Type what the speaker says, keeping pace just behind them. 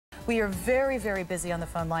We are very, very busy on the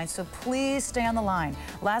phone line, so please stay on the line.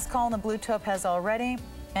 Last call on the blue topaz already.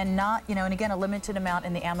 And not, and again, a limited amount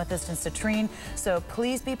in the amethyst and citrine. So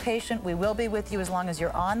please be patient. We will be with you as long as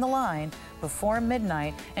you're on the line before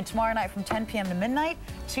midnight. And tomorrow night from 10 p.m. to midnight,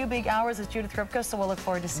 2 big hours with Judith Ripka. So we'll look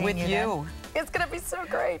forward to seeing you then. It's going to be so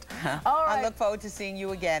great. All right. I look forward to seeing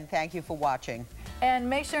you again. Thank you for watching. And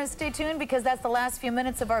make sure and stay tuned because that's the last few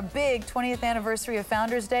minutes of our big 20th anniversary of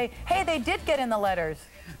Founders Day. Hey, they did get in the letters.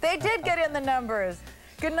 They did get in the numbers.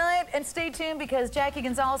 Good night, and stay tuned because Jackie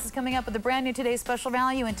Gonzalez is coming up with a brand new Today's Special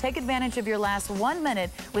Value, and take advantage of your last 1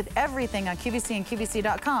 minute with everything on QVC and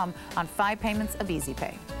QVC.com on 5 payments of Easy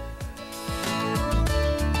Pay.